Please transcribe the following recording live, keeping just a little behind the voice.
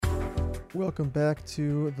Welcome back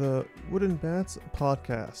to the Wooden Bats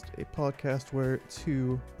podcast, a podcast where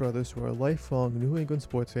two brothers who are lifelong New England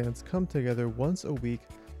sports fans come together once a week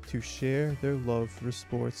to share their love for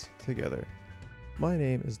sports together. My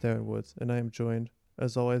name is Darren Woods, and I am joined,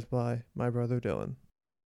 as always, by my brother Dylan.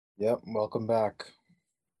 Yep, welcome back.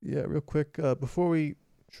 Yeah, real quick, before we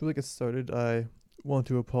truly get started, I want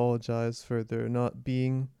to apologize for there not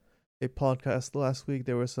being a podcast last week.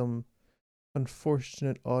 There were some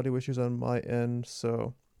unfortunate audio issues on my end,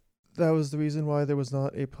 so that was the reason why there was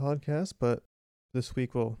not a podcast, but this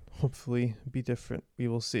week will hopefully be different. We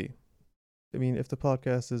will see. I mean, if the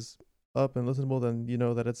podcast is up and listenable, then you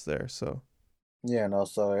know that it's there, so. Yeah, and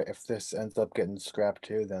also if this ends up getting scrapped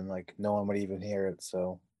too, then no one would even hear it.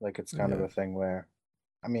 So it's kind of Yeah. a thing where,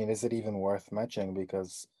 is it even worth mentioning?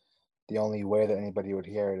 Because the only way that anybody would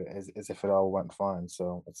hear it is if it all went fine.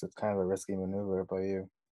 So it's kind of a risky maneuver by you.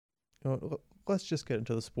 Let's just get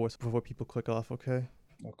into the sports before people click off, okay?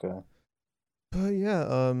 Okay. But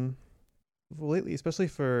yeah, lately, especially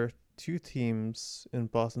for two teams in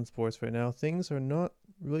Boston sports right now, things are not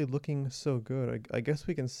really looking so good. I guess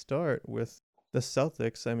we can start with the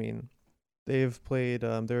Celtics. I mean, they've played.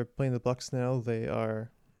 They're playing the Bucks now. They are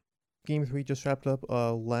Game 3 just wrapped up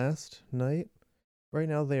last night. Right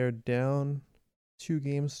now they are down 2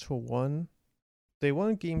 games to 1. They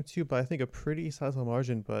won Game 2 by I think a pretty sizable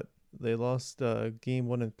margin, but they lost Game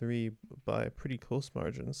 1 and 3 by pretty close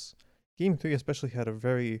margins. Game 3 especially had a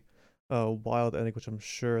very wild ending, which I'm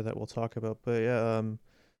sure that we'll talk about. But yeah,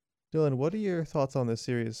 Dylan, what are your thoughts on this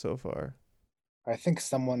series so far? I think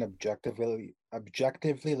someone objectively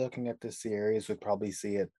looking at this series would probably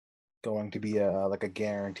see it going to be a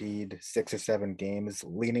guaranteed 6 or 7 games,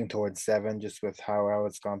 leaning towards seven just with how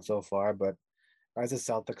it's gone so far. But as a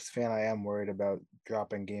Celtics fan, I am worried about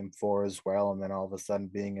dropping game 4 as well, and then all of a sudden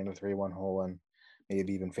being in a 3-1 hole and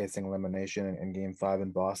maybe even facing elimination in game 5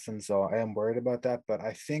 in Boston. So I am worried about that. But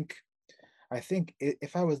I think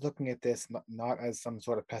if I was looking at this not as some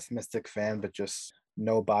sort of pessimistic fan, but just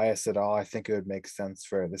no bias at all, I think it would make sense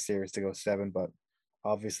for the series to go seven. But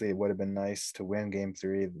obviously, it would have been nice to win game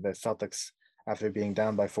 3. The Celtics, after being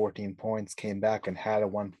down by 14 points, came back and had a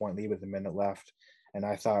 1 point lead with a minute left. And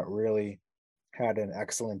I thought really had an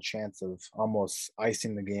excellent chance of almost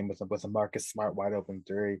icing the game with a Marcus Smart wide open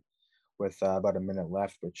three with about a minute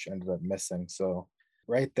left, which ended up missing. So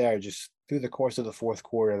right there, just through the course of the fourth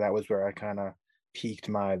quarter, that was where I kind of peaked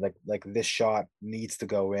my this shot needs to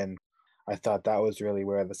go in. I thought that was really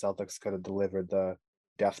where the Celtics could have delivered the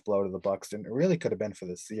death blow to the Bucks, and it really could have been for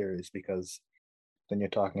the series because then you're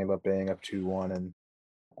talking about being up 2-1 and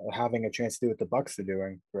having a chance to do what the Bucks are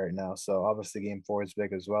doing right now. So obviously, game 4 is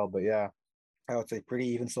big as well. But yeah, I would say pretty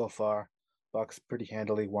even so far. Bucks pretty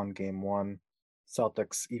handily won game 1.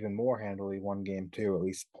 Celtics even more handily won game 2, at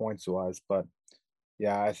least points wise. But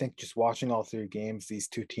yeah, I think just watching all 3 games, these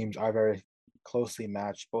two teams are very closely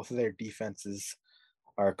matched. Both of their defenses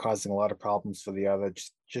are causing a lot of problems for the other.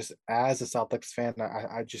 Just as a Celtics fan,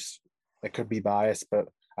 I just I could be biased, but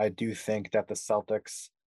I do think that the Celtics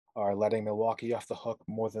are letting Milwaukee off the hook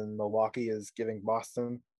more than Milwaukee is giving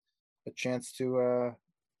Boston a chance to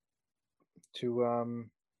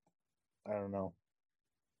I don't know.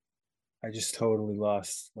 I just totally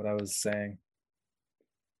lost what I was saying.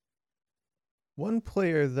 One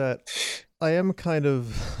player that I am kind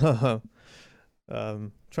of trying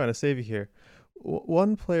to save you here.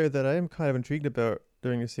 One player that I am kind of intrigued about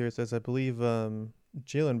during the series is, I believe,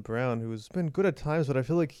 Jaylen Brown, who's been good at times, but I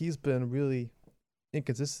feel like he's been really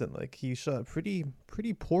inconsistent. Like he shot pretty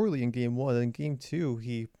poorly in game 1, and in game 2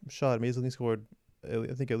 he shot amazingly, scored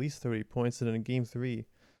I think at least 30 points, and then in game 3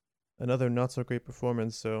 another not so great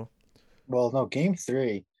performance. So Well, no, game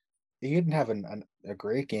 3, he didn't have a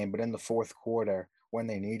great game, but in the fourth quarter, when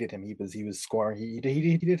they needed him, he was scoring. He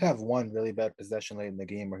did have one really bad possession late in the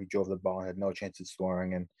game where he drove the ball and had no chance of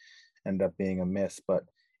scoring and ended up being a miss. But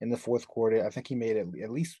in the fourth quarter, I think he made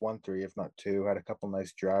at least one three, if not two, had a couple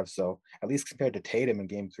nice drives. So at least compared to Tatum in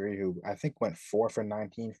game 3, who I think went 4 for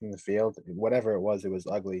 19 from the field, whatever it was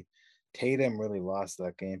ugly. Tatum really lost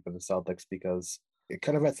that game for the Celtics because it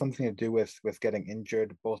could have had something to do with getting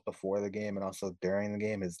injured both before the game and also during the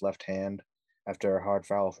game, his left hand after a hard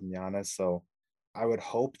foul from Giannis. So I would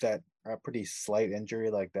hope that a pretty slight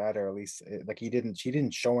injury like that, or at least like he didn't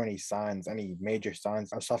show any major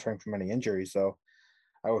signs of suffering from any injury. So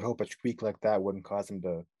I would hope a tweak like that wouldn't cause him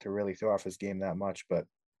to really throw off his game that much. But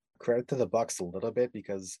credit to the Bucks a little bit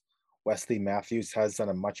because Wesley Matthews has done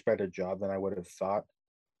a much better job than I would have thought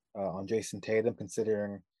on Jason Tatum,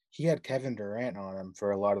 considering he had Kevin Durant on him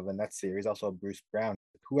for a lot of the Nets series, also Bruce Brown,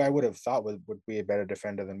 who I would have thought would be a better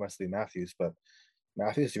defender than Wesley Matthews. But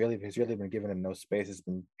Matthews he's really been given him no space. He's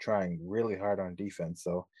been trying really hard on defense,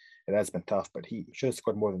 so it has been tough. But he should have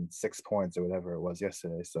scored more than 6 points or whatever it was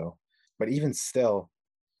yesterday. So, but even still,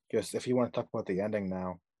 just if you want to talk about the ending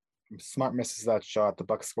now, Smart misses that shot. The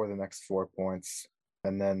Bucks score the next 4 points,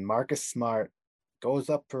 and then Marcus Smart goes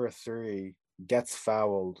up for a three, gets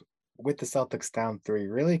fouled with the Celtics down three.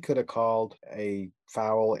 Really could have called a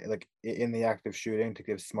foul like in the act of shooting to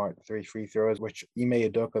give Smart three free throws, which Ime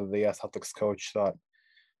Udoka, the Celtics coach, thought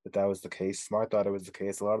that was the case. Smart thought it was the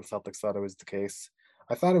case. A lot of Celtics thought it was the case.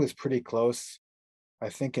 I thought it was pretty close. I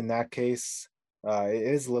think in that case, it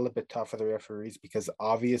is a little bit tough for the referees because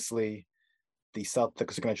obviously the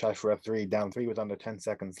Celtics are going to try for a three, down three with under 10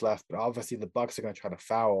 seconds left, but obviously the Bucks are going to try to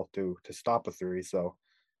foul to stop a three. So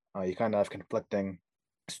you kind of have conflicting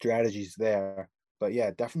strategies there. But yeah,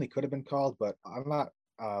 it definitely could have been called, but I'm not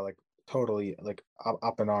like totally like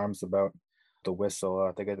up in arms about the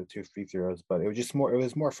whistle to get the two free throws. But it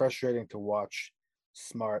was more frustrating to watch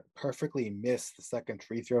Smart perfectly miss the second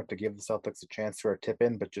free throw to give the Celtics a chance for a tip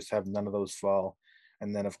in, but just have none of those fall.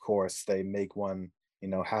 And then of course they make one,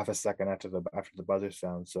 half a second after the buzzer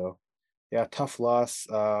sound. So yeah, tough loss.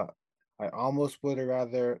 I almost would have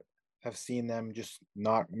rather have seen them just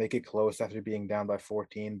not make it close after being down by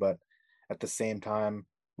 14, but at the same time,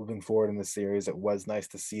 moving forward in the series, it was nice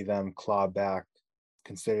to see them claw back,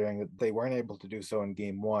 considering that they weren't able to do so in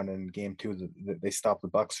game one, and game two they stopped the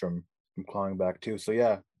Bucks from clawing back too. So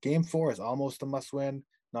yeah, game four is almost a must win,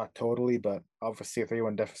 not totally, but obviously a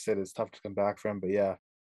 3-1 deficit is tough to come back from. But yeah,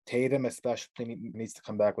 Tatum especially needs to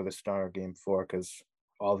come back with a stronger game four because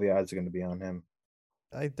all the odds are going to be on him.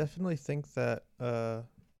 I definitely think that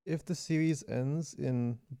if the series ends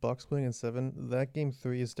in Bucks winning in seven, that game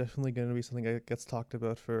three is definitely going to be something that gets talked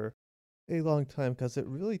about for a long time because it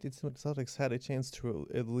really did seem like the Celtics had a chance to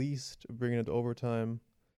at least bring it to overtime,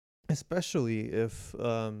 especially if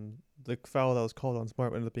the foul that was called on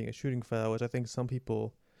Smart ended up being a shooting foul, which I think some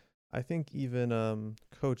people, I think even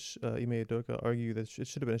Coach Ime Udoka argued that it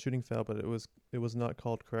should have been a shooting foul, but it was not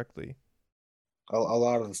called correctly. A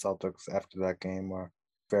lot of the Celtics after that game were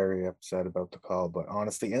very upset about the call, but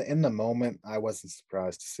honestly, in the moment, I wasn't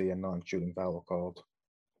surprised to see a non-shooting foul called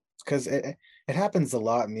because it happens a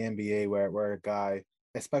lot in the NBA where a guy,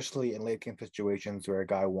 especially in late game situations, where a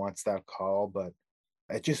guy wants that call, but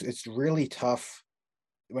it's really tough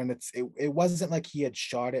when it wasn't like he had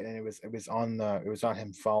shot it and it was on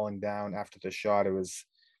him falling down after the shot. It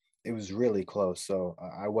was really close. So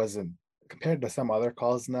I wasn't compared to some other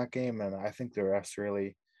calls in that game, and I think the refs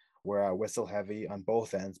really were whistle heavy on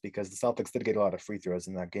both ends because the Celtics did get a lot of free throws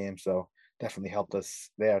in that game, so definitely helped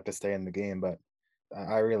us there to stay in the game. But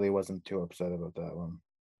I really wasn't too upset about that one.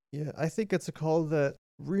 Yeah, I think it's a call that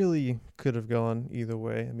really could have gone either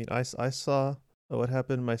way. I mean, I saw what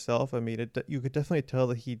happened myself. I mean, you could definitely tell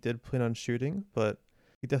that he did plan on shooting, but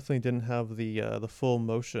he definitely didn't have the full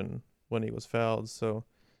motion when he was fouled. So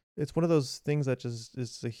it's one of those things that just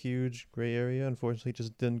is a huge gray area. Unfortunately,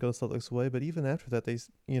 just didn't go the Celtics' way. But even after that,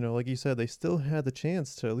 like you said, they still had the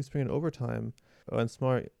chance to at least bring it overtime. And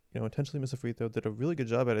Smart, intentionally missed a free throw, did a really good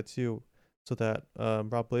job at it too, so that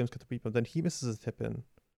Rob Williams got the rebound. Then he misses a tip in,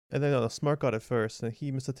 and then Smart got it first, and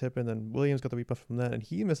he missed a tip in. Then Williams got the rebound from that, and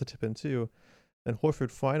he missed a tip in too. And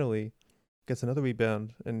Horford finally gets another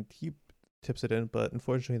rebound, and he tips it in, but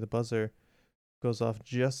unfortunately the buzzer goes off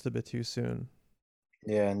just a bit too soon.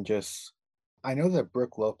 Yeah, and just I know that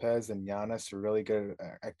Brooke Lopez and Giannis are really good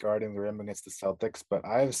at guarding the rim against the Celtics, but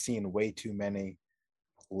I've seen way too many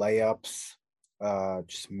layups,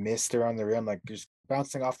 just missed around the rim, like just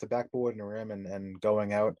bouncing off the backboard and the rim and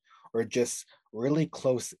going out, or just really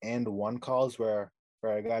close and one calls where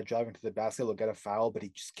a guy driving to the basket will get a foul, but he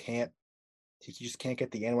just can't get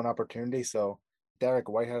the end one opportunity. So Derek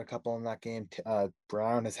White had a couple in that game.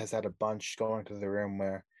 Brown has had a bunch going to the rim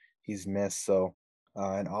where he's missed. So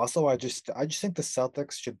and also I just think the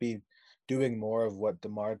Celtics should be doing more of what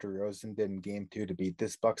DeMar DeRozan did in game two to beat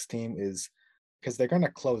this Bucks team is because they're going to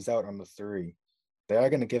close out on the three. They are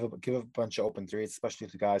going to give a bunch of open threes, especially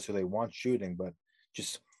to guys who they want shooting, but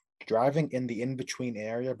just driving in the in between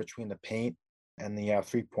area between the paint and the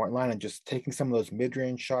 3 point line and just taking some of those mid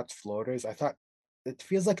range shots, floaters. I thought it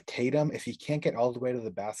feels like Tatum, if he can't get all the way to the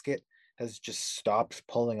basket, has just stopped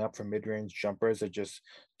pulling up for mid range jumpers or just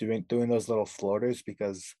doing those little floaters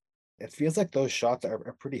because it feels like those shots are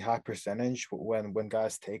a pretty high percentage when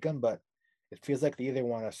guys take them, but it feels like they either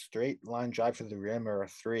want a straight line drive to the rim or a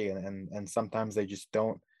three, and sometimes they just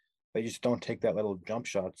don't take that little jump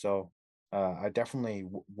shot. So I definitely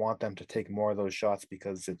want them to take more of those shots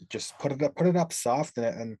because it just put it up soft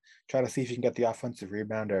and try to see if you can get the offensive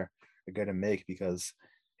rebound or get a make because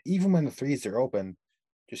even when the threes are open,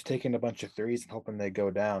 just taking a bunch of threes and hoping they go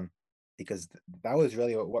down, because that was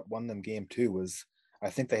really what won them game two. Was I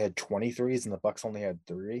think they had 23s and the Bucks only had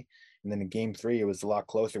three, and then in game three it was a lot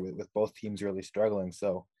closer with both teams really struggling.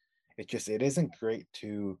 So it isn't great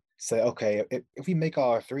to say, okay, if we make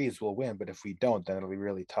all our threes, we'll win, but if we don't, then it'll be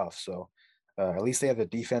really tough. So at least they have the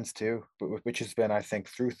defense too, which has been, I think,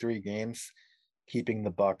 through three games, keeping the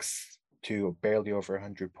Bucks to barely over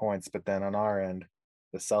 100 points. But then on our end,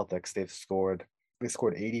 the Celtics, they scored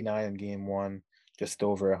 89 in game one, just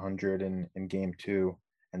over 100 in game two,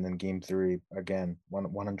 and then game three again,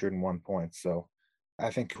 101 points. So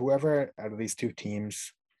I think whoever out of these two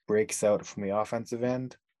teams breaks out from the offensive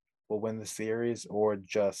end will win the series, or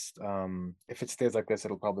just if it stays like this,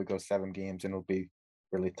 it'll probably go seven games and it'll be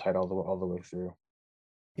really tight all the way through.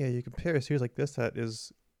 Yeah, you compare a series like this that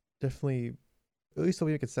is definitely, at least the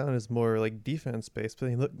way you make it sound, is more like defense based. But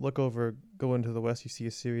then you go into the West, you see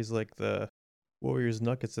a series like the Warriors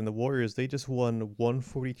Nuggets, and the Warriors, they just won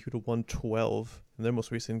 142 to 112 in their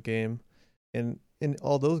most recent game. And in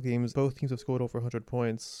all those games, both teams have scored over 100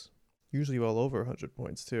 points, usually well over 100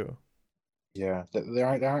 points too. Yeah, there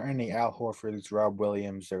aren't any Al Horfords, Rob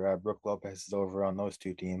Williams, or Brook Lopez over on those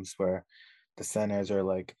two teams, where the centers are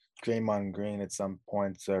like Draymond Green at some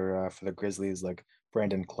points, or for the Grizzlies like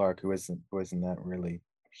Brandon Clark, who isn't that really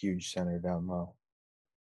huge center down low.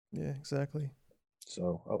 Yeah, exactly.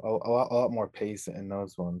 So a lot more pace in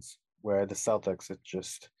those ones. Where the Celtics, it's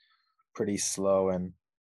just pretty slow, and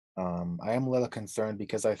I am a little concerned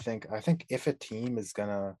because I think if a team is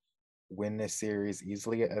gonna win this series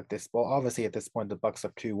easily at this, well, obviously at this point the Bucks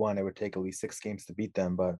up 2-1, it would take at least six games to beat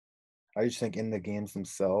them, but I just think in the games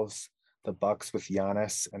themselves, the Bucks with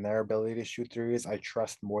Giannis and their ability to shoot threes, I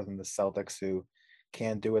trust more than the Celtics who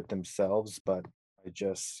can do it themselves. But I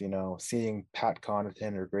just, seeing Pat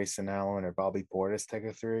Connaughton or Grayson Allen or Bobby Portis take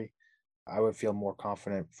a three, I would feel more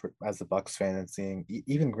confident as a Bucks fan than seeing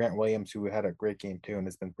even Grant Williams, who had a great game too and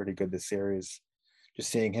has been pretty good this series. Just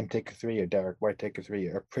seeing him take a three, or Derek White take a three,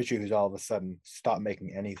 or Pritchard, who's all of a sudden stopped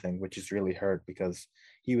making anything, which is really hurt because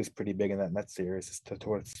he was pretty big in that Mets series. To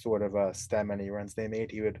sort of stem any runs they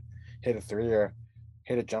made, he would hit a three or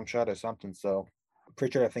hit a jump shot or something. So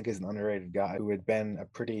Pritchard, I think, is an underrated guy who had been a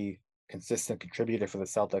pretty consistent contributor for the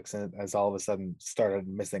Celtics, and has all of a sudden started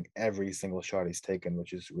missing every single shot he's taken,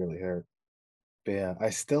 which is really hurt. But yeah, I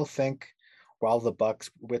still think while the Bucks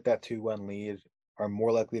with that 2-1 lead are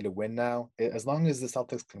more likely to win now, as long as the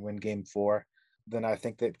Celtics can win game four, then I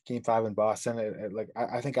think that game five in Boston,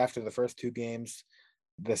 I think after the first two games,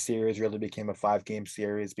 the series really became a 5 game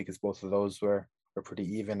series because both of those were pretty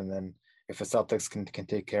even. And then if the Celtics can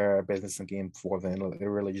take care of business in game four, then it'll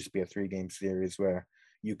really just be a 3 game series where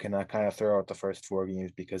you can kind of throw out the first 4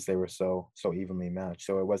 games because they were so evenly matched.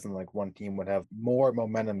 So it wasn't like one team would have more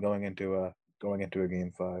momentum going into a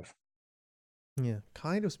game five. Yeah,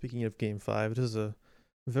 kind of speaking of game five, it is a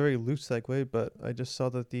very loose segue, but I just saw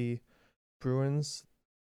that the Bruins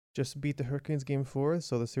just beat the Hurricanes game four,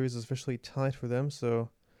 so the series is officially tied for them. So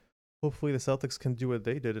hopefully the Celtics can do what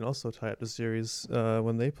they did and also tie up the series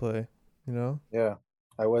when they play, you know? Yeah,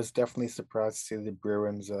 I was definitely surprised to see the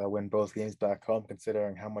Bruins win both games back home,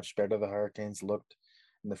 considering how much better the Hurricanes looked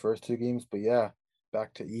in the first 2 games. But yeah,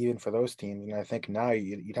 back to even for those teams, and I think now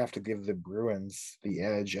you'd have to give the Bruins the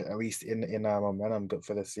edge, at least in momentum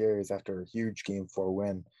for the series after a huge game four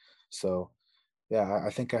win. So yeah, I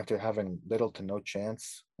think after having little to no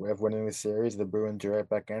chance of winning the series, the Bruins are right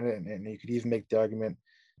back in it, and you could even make the argument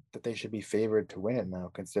that they should be favored to win it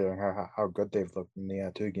now, considering how good they've looked in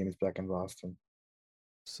the 2 games back in Boston.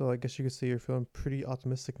 So I guess you could say you're feeling pretty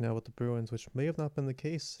optimistic now with the Bruins, which may have not been the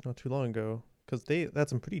case not too long ago, because they had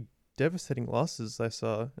some pretty devastating losses I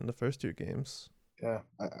saw in the first 2 games. Yeah,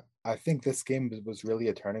 I think this game was really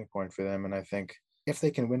a turning point for them, and I think if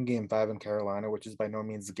they can win Game Five in Carolina, which is by no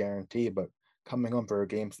means a guarantee, but coming home for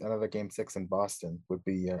another Game Six in Boston would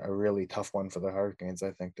be a really tough one for the Hurricanes,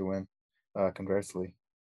 I think, to win. Conversely,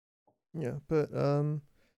 Yeah, but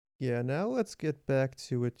yeah, now let's get back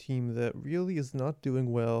to a team that really is not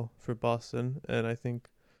doing well for Boston, and I think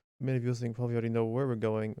many of you listening probably already know where we're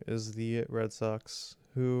going, is the Red Sox,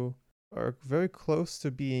 who are very close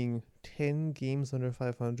to being 10 games under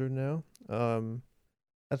 500 now.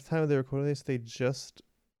 At the time of the recording this, they just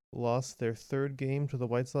lost their third game to the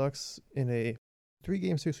White Sox in a 3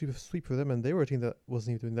 game series sweep for them, and they were a team that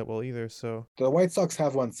wasn't even doing that well either. So the White Sox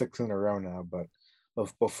have won 6 in a row now, but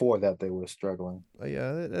before that they were struggling.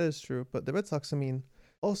 yeah, that is true. But the Red Sox,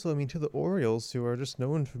 also, to the Orioles, who are just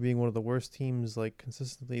known for being one of the worst teams, like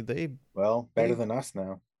consistently, Well, better they, than us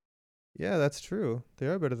now. yeah, that's true. They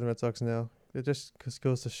are better than Red Sox now. It just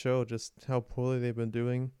goes to show just how poorly they've been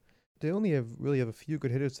doing. They only have a few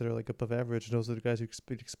good hitters that are like above average. And those are the guys you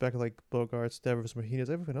expect like Bogarts, Devers, Martinez.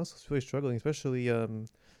 Everyone else is really struggling, especially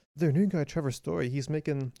their new guy Trevor Story. He's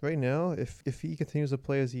making right now. If he continues to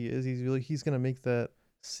play as he is, he's gonna make that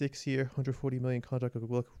 6 year, 140 million contract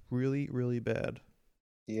look really really bad.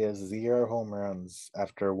 He has 0 home runs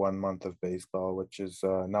after 1 month of baseball, which is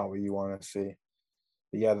not what you want to see.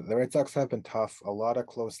 But yeah, the Red Sox have been tough. A lot of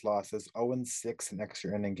close losses, 0-6 in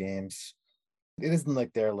extra inning games. It isn't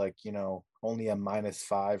like they're like, only a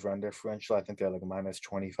 -5 run differential. I think they're like a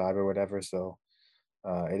 -25 or whatever. So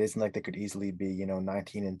it isn't like they could easily be,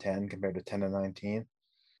 19-10 compared to 10-19.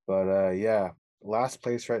 But yeah, last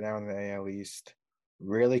place right now in the AL East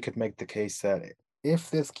really could make the case that if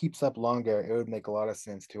this keeps up longer, it would make a lot of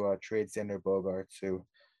sense to trade Xander Bogaerts, who,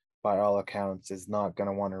 by all accounts, is not going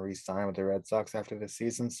to want to re-sign with the Red Sox after this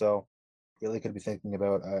season. So really could be thinking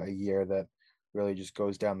about a year that really just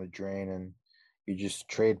goes down the drain, and you just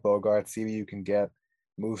trade Bogart, see what you can get,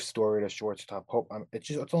 move Story to shortstop. Hope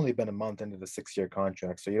it's only been a month into the 6 year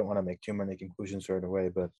contract, so you don't want to make too many conclusions right away.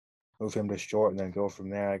 But move him to short and then go from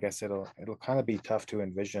there. I guess it'll kind of be tough to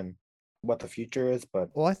envision what the future is,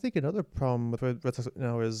 but Well, I think another problem with Red Sox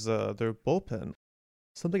now is their bullpen.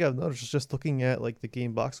 Something I've noticed is just looking at like the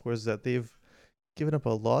game box scores that they've given up a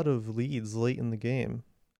lot of leads late in the game.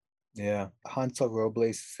 yeah, Hansel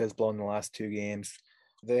Robles has blown the last 2 games.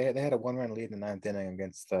 They had a 1 run lead in the ninth inning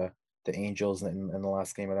against the Angels in the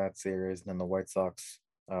last game of that series, and then the White Sox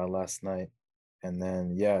last night. And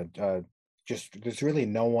then yeah, just there's really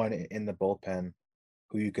no one in the bullpen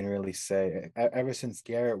who you can really say. Ever since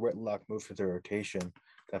Garrett Whitlock moved to the rotation,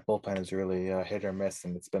 that bullpen is really hit or miss,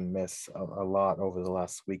 and it's been missed a lot over the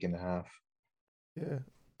last week and a half. Yeah.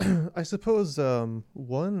 I suppose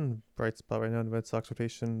one bright spot right now in the Red Sox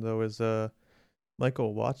rotation though is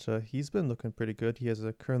Michael Wacha. He's been looking pretty good.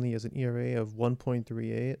 Currently has an ERA of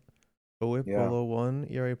 1.38, a WHIP Yeah. below 1,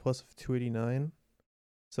 ERA plus of 289.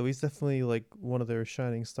 So he's definitely like one of their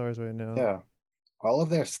shining stars right now. Yeah, all of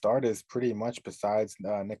their starters pretty much besides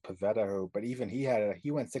Nick Pivetta, but even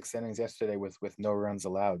he went 6 innings yesterday with no runs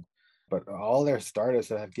allowed. But all their starters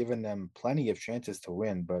have given them plenty of chances to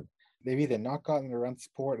win, but they've either not gotten the run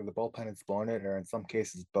support or the bullpen has blown it, or in some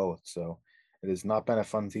cases both. So it has not been a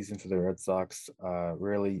fun season for the Red Sox.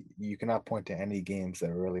 Really, you cannot point to any games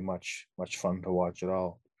that are really much fun to watch at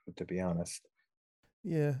all, to be honest.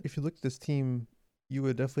 Yeah, if you look at this team, you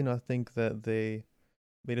would definitely not think that they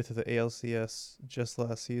made it to the ALCS just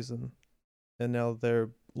last season, and now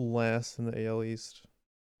they're last in the AL East.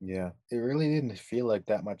 Yeah, it really didn't feel like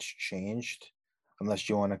that much changed, unless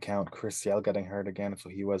you want to count Chris Yale getting hurt again, so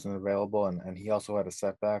he wasn't available, and he also had a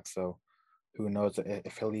setback. So who knows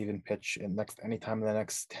if he'll even pitch in next anytime in the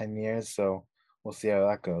next 10 years. So we'll see how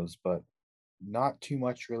that goes. But not too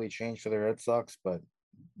much really changed for the Red Sox, but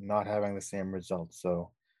not having the same results.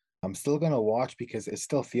 So I'm still gonna watch because it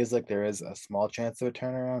still feels like there is a small chance of a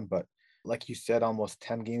turnaround. But like you said, almost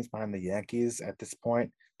 10 games behind the Yankees at this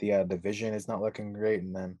point. The division is not looking great,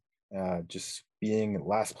 and then just being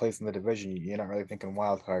last place in the division, you're not really thinking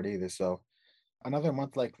wild card either. So another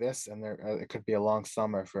month like this, and there it could be a long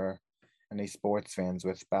summer for any sports fans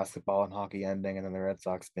with basketball and hockey ending, and then the Red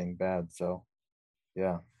Sox being bad. So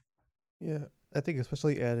yeah, Yeah, I think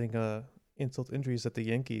especially adding insult injuries at the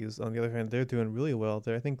Yankees. On the other hand, they're doing really well.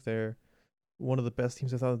 I think they're one of the best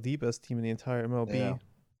teams, if not the best team in the entire yeah. MLB.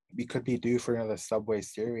 We could be due for another Subway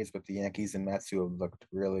Series with the Yankees and Mets, who have looked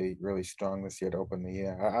really strong this year to open the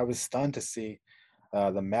year. I was stunned to see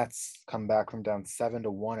the Mets come back from down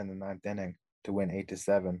 7-1 in the ninth inning to win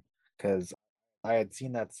 8-7, because I had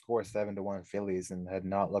seen that score 7-1 Phillies and had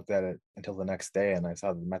not looked at it until the next day, and I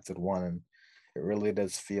saw the Mets had won, and it really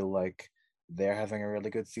does feel like they're having a really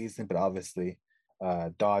good season. But obviously,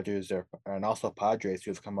 Dodgers and also Padres,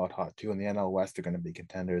 who have come out hot too in the NL West, are going to be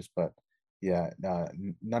contenders. But yeah,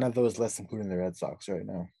 none of those lists, including the Red Sox, right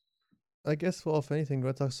now. I guess, well, if anything, the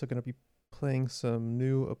Red Sox are going to be playing some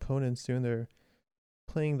new opponents soon. They're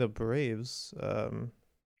playing the Braves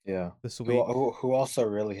Yeah, this who week. who also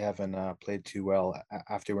really haven't played too well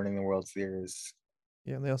after winning the World Series.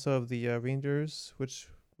 Yeah, and they also have the Rangers, which,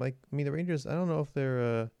 like, I mean, the Rangers, I don't know if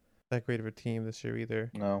they're that great of a team this year either,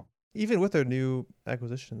 No, even with their new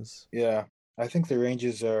acquisitions. yeah, I think the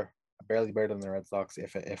Rangers are barely better than the Red Sox,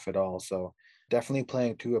 if at all. So definitely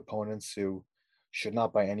playing two opponents who should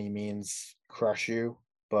not by any means crush you,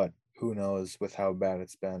 but who knows with how bad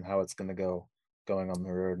it's been, how it's going to go going on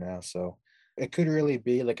the road now. So it could really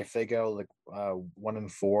be like if they go like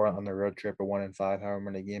 1-4 on the road trip or 1-5, however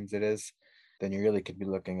many games it is, then you really could be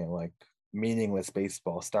looking at like meaningless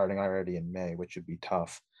baseball starting already in May, which would be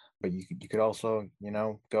tough. but you could also,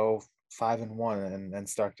 go 5-1 and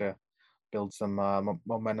start to build some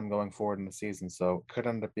momentum going forward in the season. So it could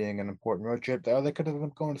end up being an important road trip. Or they could have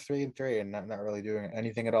been going 3-3 and not really doing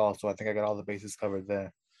anything at all. So I think I got all the bases covered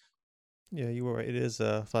there. Yeah, you were right. It is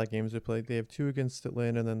 5 games they played. They have 2 against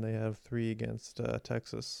Atlanta, and then they have 3 against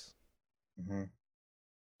Texas. Hmm.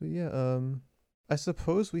 But yeah, I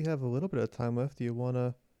suppose we have a little bit of time left. Do you want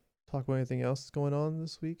to talk about anything else going on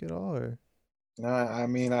this week at all, or? No, I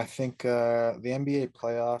mean, I think the NBA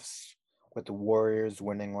playoffs with the Warriors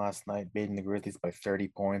winning last night, beating the Grizzlies by 30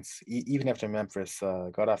 points, even after Memphis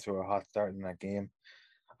got off to a hot start in that game.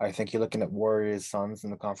 I think you're looking at Warriors Suns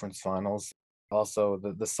in the conference finals. Also,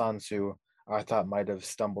 the Suns, who I thought might have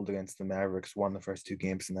stumbled against the Mavericks, won the first 2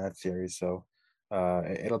 games in that series. So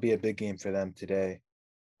it'll be a big game for them today.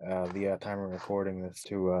 The time we're recording this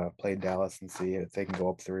to play Dallas and see if they can go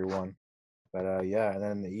up 3-1. But yeah, and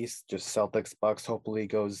then in the East, just Celtics Bucks hopefully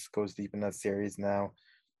goes deep in that series now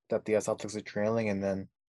that the Celtics are trailing, and then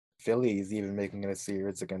Philly is even making it a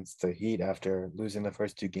series against the Heat after losing the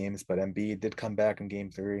first 2 games. But Embiid did come back in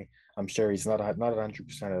Game 3. I'm sure he's not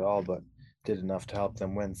 100% at all, but did enough to help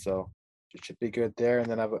them win. So it should be good there.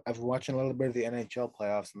 And then I've been watching a little bit of the NHL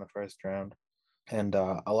playoffs in the first round, and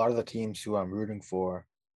a lot of the teams who I'm rooting for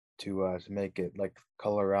to make it, like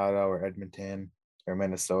Colorado or Edmonton or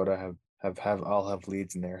Minnesota, have all have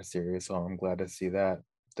leads in their series. So I'm glad to see that.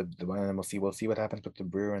 And then we'll see what happens with the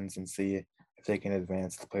Bruins and see if they can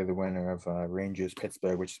advance to play the winner of Rangers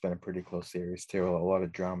Pittsburgh, which has been a pretty close series too. A lot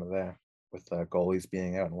of drama there with goalies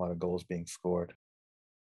being out and a lot of goals being scored.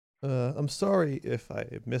 I'm sorry if I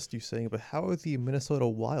missed you saying, but how are the Minnesota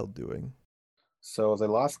Wild doing? So they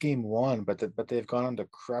lost Game 1, but they've gone on to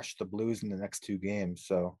crush the Blues in the next 2 games.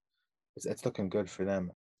 So it's looking good for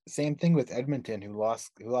them. Same thing with Edmonton, who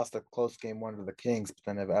lost a close Game 1 to the Kings, but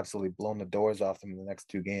then have absolutely blown the doors off them in the next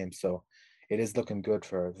 2 games. So it is looking good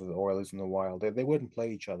for the Oilers and the Wild. They wouldn't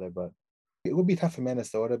play each other, but it would be tough for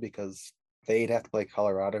Minnesota because they'd have to play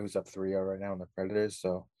Colorado, who's up 3-0 right now, in the Predators.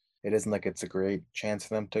 So it isn't like it's a great chance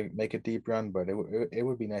for them to make a deep run, but it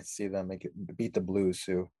would be nice to see them beat the Blues,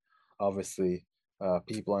 who obviously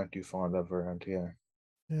people aren't too fond of around here.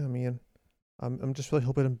 Yeah, I mean, I'm just really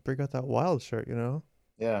hoping to bring out that Wild shirt, you know?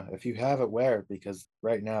 Yeah, if you have it, wear it because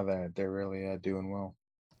right now they're really doing well.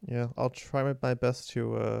 Yeah, I'll try my best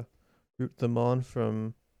to root them on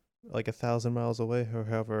from like 1,000 miles away, or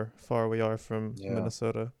however far we are from Yeah,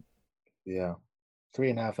 Minnesota. yeah,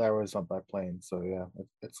 3.5 hours on by plane. So yeah,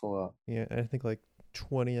 it's a lot. Yeah, and I think like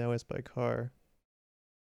 20 hours by car.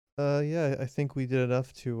 Yeah, I think we did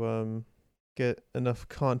enough to get enough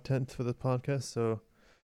content for the podcast. So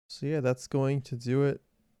yeah, that's going to do it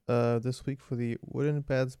this week for the Wooden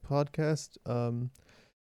Bads podcast.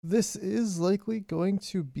 This is likely going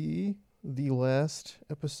to be the last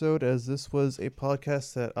episode, as this was a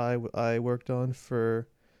podcast that I worked on for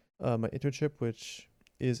my internship, which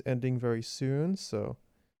is ending very soon. So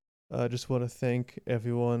I just want to thank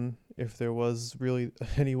everyone, if there was really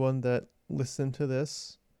anyone that listened to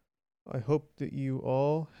this. I hope that you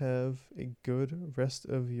all have a good rest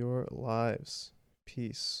of your lives.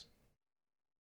 Peace.